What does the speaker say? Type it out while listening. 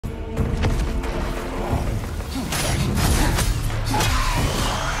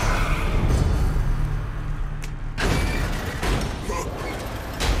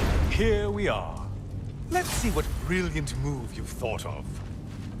we are. Let's see what brilliant move you've thought of.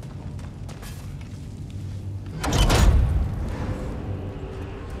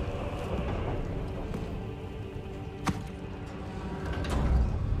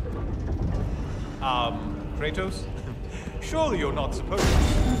 Kratos? Surely you're not supposed to.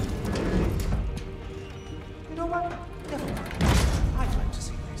 You know what? Never mind. I'd like to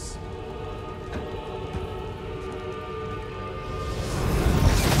see this.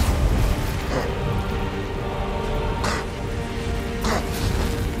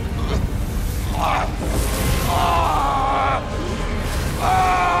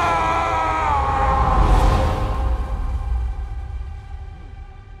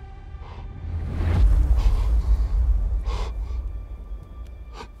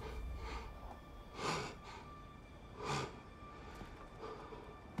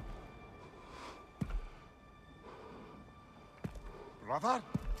 Brother?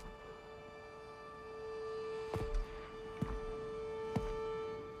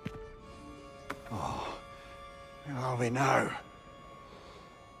 Oh, where are we now?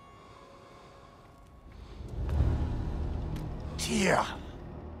 Tyr!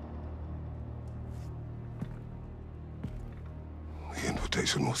 The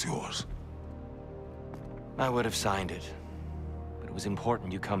invitation was yours. I would have signed it, but it was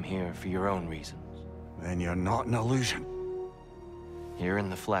important you come here for your own reasons. Then you're not an illusion. Here in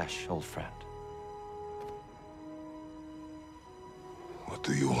the flesh, old friend. What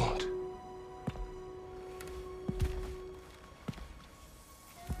do you want?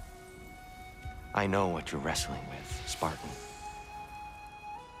 I know what you're wrestling with, Spartan.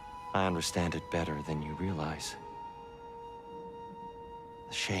 I understand it better than you realize.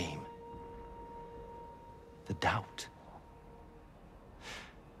 The shame. The doubt.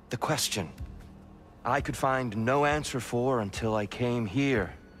 The question I could find no answer for until I came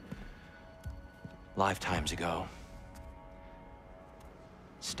here. Lifetimes ago.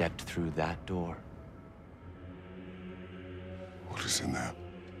 Stepped through that door. What is in there?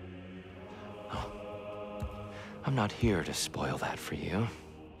 Oh. I'm not here to spoil that for you.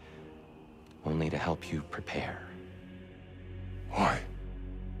 Only to help you prepare. Why?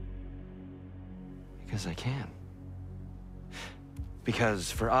 Because I can. Because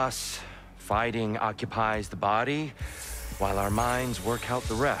for us, fighting occupies the body, while our minds work out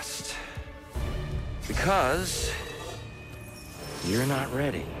the rest. Because you're not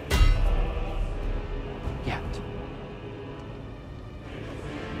ready. Yet.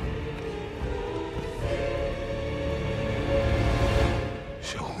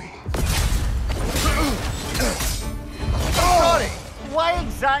 Show me. Sorry! Why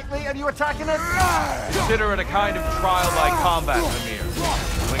exactly are you attacking us? Consider it a kind of trial by combat, Mimir.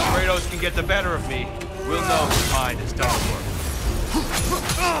 When Kratos can get the better of me, we'll know his mind is done work.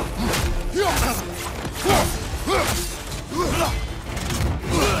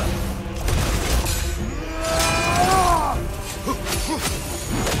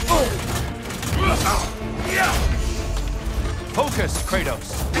 Focus,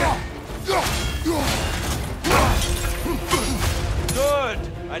 Kratos. Good.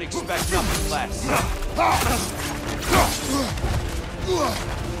 I'd expect nothing less.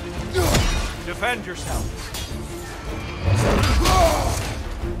 Defend yourself.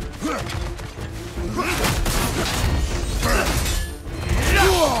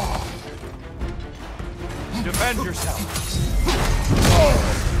 Defend yourself.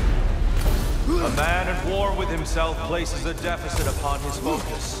 A man at war with himself places a deficit upon his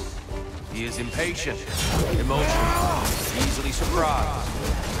focus. He is impatient, emotional, easily surprised.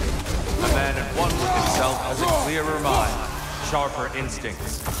 A man at one with himself has a clearer mind, sharper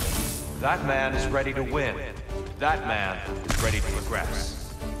instincts. That man is ready to win. That man is ready to progress.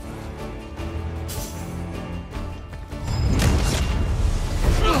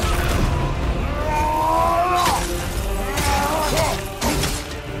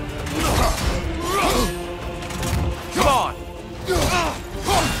 Come on!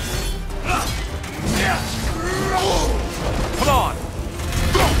 Come on!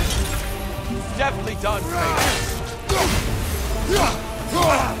 Definitely done, Kratos.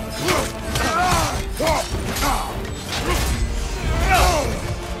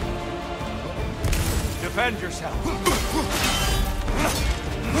 Defend yourself.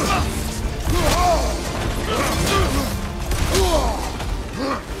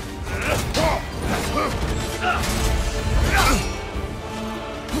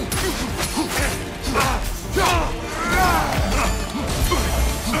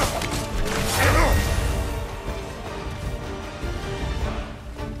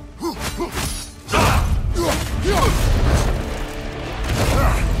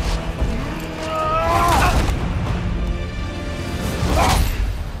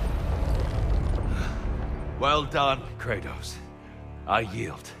 Well done, Kratos. I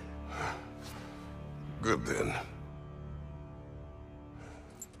yield. Good then.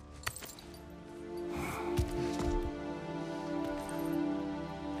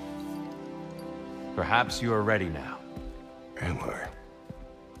 Perhaps you are ready now. Am I?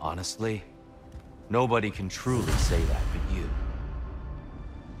 Honestly, nobody can truly say that but you.